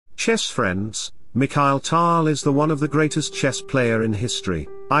Chess friends, Mikhail is the one of the greatest chess player in history.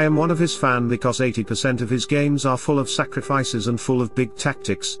 I am one of his fan because 80% of his games are full of sacrifices and full of big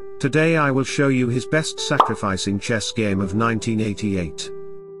tactics. Today I will show you his best sacrificing chess game of 1988.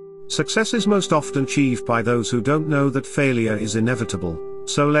 Success is most often achieved by those who don't know that failure is inevitable.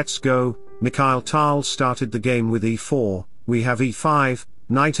 So let's go. Mikhail started the game with e4, we have e5,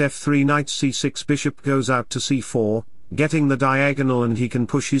 knight f3, knight c6, bishop goes out to c4, getting the diagonal, and he can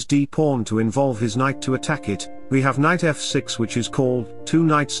push his d-pawn to involve his knight to attack it. We have knight f6, which is called two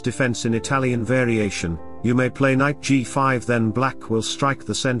knights defense in Italian variation. You may play knight g5, then black will strike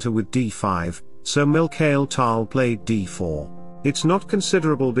the center with d5, so Mikhail played d4. It's not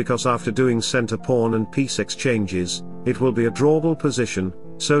considerable because after doing center pawn and piece exchanges, it will be a drawable position,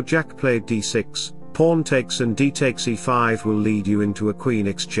 so Jack played d6, pawn takes and d takes e5 will lead you into a queen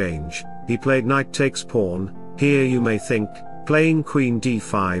exchange. He played knight takes pawn. Here you may think, playing queen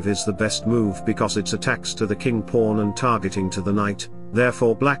d5 is the best move because it's attacks to the king pawn and targeting to the knight,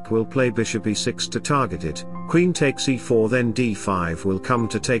 therefore black will play bishop e6 to target it, queen takes e4, then d5 will come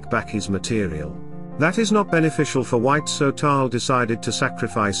to take back his material. That is not beneficial for white, so Tal decided to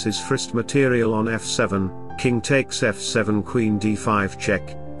sacrifice his first material on f7, king takes f7, queen d5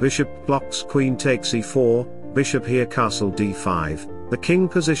 check, bishop blocks, queen takes e4, bishop here castle d5. The king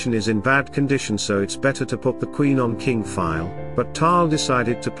position is in bad condition, so it's better to put the queen on king file, but Tal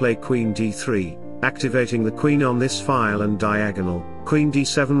decided to play queen d3, activating the queen on this file and diagonal, queen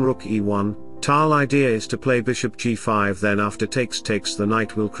d7, rook e1. Tal idea is to play bishop g5, then after takes the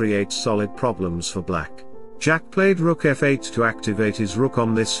knight will create solid problems for black. Jack played rook f8 to activate his rook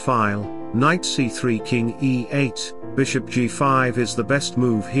on this file, knight c3, king e8, bishop g5 is the best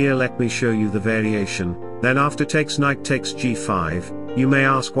move here. Let me show you the variation. Then after takes knight takes g5, you may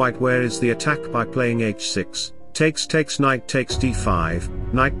ask white where is the attack by playing h6, takes knight takes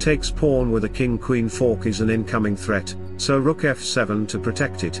d5, knight takes pawn with a king queen fork is an incoming threat, so rook f7 to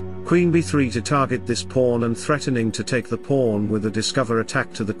protect it, queen b3 to target this pawn and threatening to take the pawn with a discover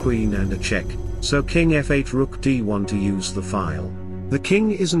attack to the queen and a check, so king f8, rook d1 to use the file. The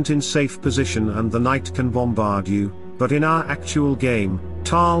king isn't in safe position and the knight can bombard you, but in our actual game,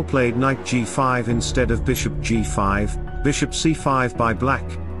 Tal played knight g5 instead of bishop g5, bishop c5 by black,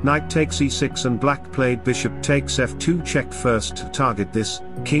 knight takes e6 and black played bishop takes f2 check first to target this,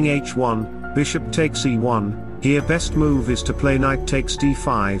 king h1, bishop takes e1, here best move is to play knight takes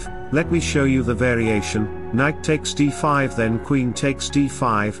d5, let me show you the variation, knight takes d5 then queen takes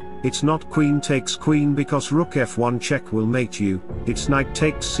d5, it's not queen takes queen because rook f1 check will mate you, it's knight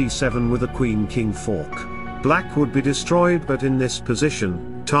takes c7 with a queen king fork. Black would be destroyed, but in this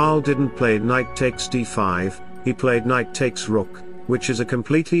position, Tal didn't play knight takes d5, he played knight takes rook, which is a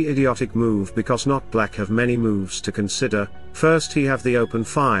completely idiotic move because not black have many moves to consider. First he have the open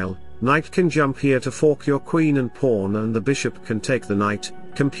file, knight can jump here to fork your queen and pawn and the bishop can take the knight.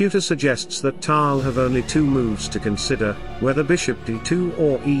 Computer suggests that Tal have only two moves to consider, whether bishop d2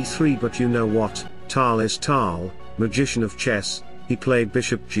 or e3, but you know what, Tal is Tal, magician of chess, he played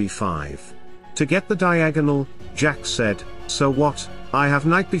bishop g5. To get the diagonal, Jack said, so what, I have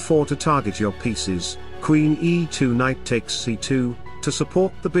knight b4 to target your pieces, queen e2, knight takes c2, to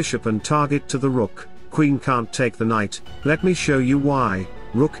support the bishop and target to the rook, queen can't take the knight, let me show you why,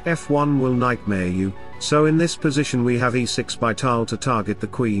 rook f1 will nightmare you, so in this position we have e6 by Tal to target the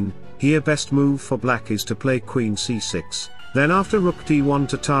queen, here best move for black is to play queen c6, then after rook d1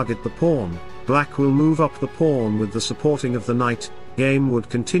 to target the pawn, black will move up the pawn with the supporting of the knight. Game would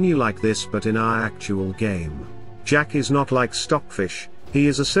continue like this, but in our actual game, Jack is not like Stockfish, he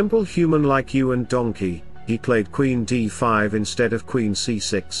is a simple human like you and donkey, he played queen d5 instead of queen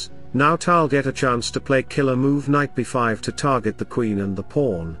c6, now Tal get a chance to play killer move knight b5 to target the queen and the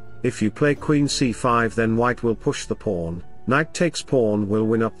pawn, if you play queen c5 then white will push the pawn, knight takes pawn will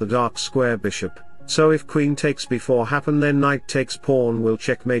win up the dark square bishop, so if queen takes b4 happen then knight takes pawn will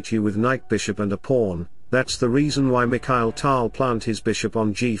checkmate you with knight bishop and a pawn. That's the reason why Mikhail plant his bishop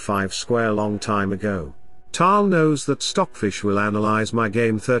on g5 square long time ago. Tal knows that Stockfish will analyze my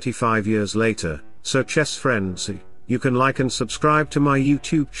game 35 years later, so chess friends, you can like and subscribe to my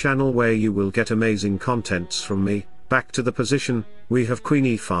YouTube channel where you will get amazing contents from me. Back to the position, we have queen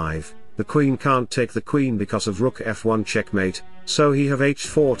e5, the queen can't take the queen because of rook f1 checkmate, so he have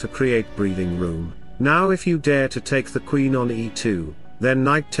h4 to create breathing room. Now if you dare to take the queen on e2, then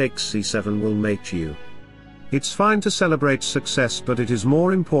knight takes c7 will mate you. It's fine to celebrate success, but it is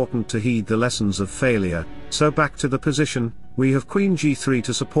more important to heed the lessons of failure, so back to the position, we have queen g3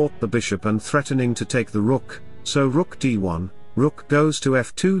 to support the bishop and threatening to take the rook, so rook d1, rook goes to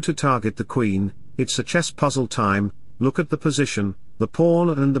f2 to target the queen, it's a chess puzzle time, look at the position, The pawn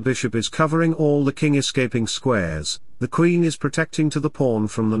and the bishop is covering all the king escaping squares, the queen is protecting to the pawn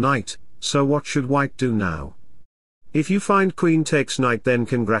from the knight, so what should white do now? If you find queen takes knight, then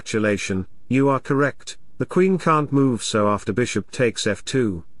congratulations, you are correct, the queen can't move, so after bishop takes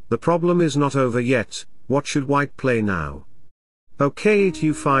f2, the problem is not over yet. What should white play now? Okay, if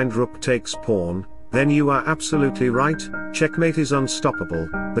you find rook takes pawn, then you are absolutely right, checkmate is unstoppable,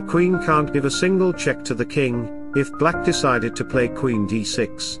 the queen can't give a single check to the king. If black decided to play queen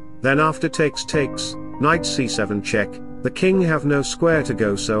d6, then after takes, knight c7 check, the king have no square to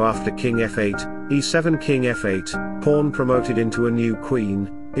go, so after king f8, e7 king f8, pawn promoted into a new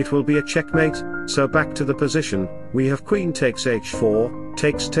queen, it will be a checkmate. So back to the position, we have queen takes h4,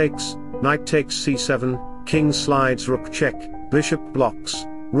 takes, knight takes c7, king slides, rook check, bishop blocks,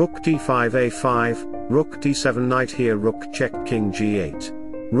 rook d5 a5, rook d7 knight here, rook check, king g8.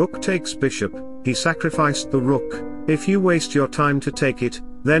 Rook takes bishop, he sacrificed the rook. If you waste your time to take it,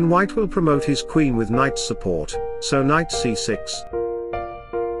 then white will promote his queen with knight support, so knight c6.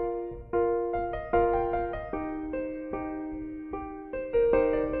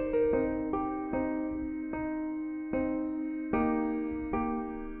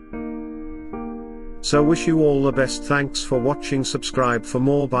 So wish you all the best, thanks for watching, subscribe for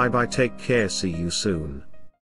more, bye bye, take care, see you soon.